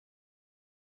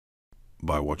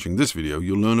By watching this video,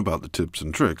 you'll learn about the tips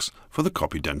and tricks for the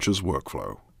copy dentures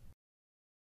workflow.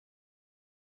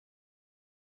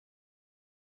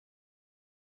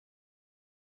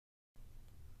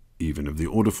 Even if the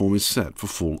order form is set for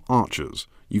full arches,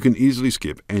 you can easily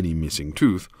skip any missing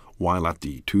tooth while at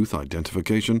the Tooth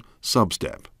Identification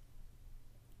sub-step.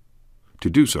 To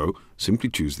do so, simply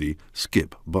choose the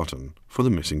Skip button for the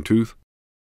missing tooth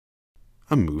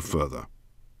and move further.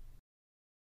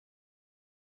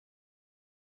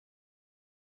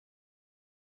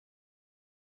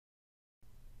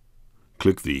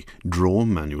 Click the Draw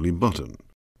Manually button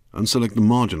and select the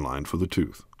margin line for the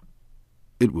tooth.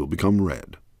 It will become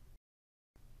red.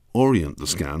 Orient the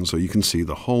scan so you can see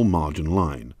the whole margin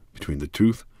line between the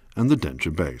tooth and the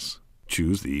denture base.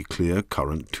 Choose the Clear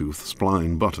Current Tooth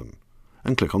Spline button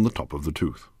and click on the top of the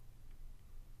tooth.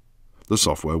 The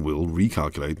software will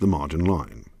recalculate the margin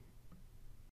line.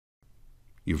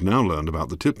 You've now learned about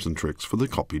the tips and tricks for the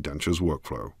copy dentures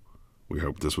workflow. We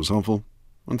hope this was helpful,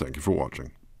 and thank you for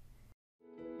watching.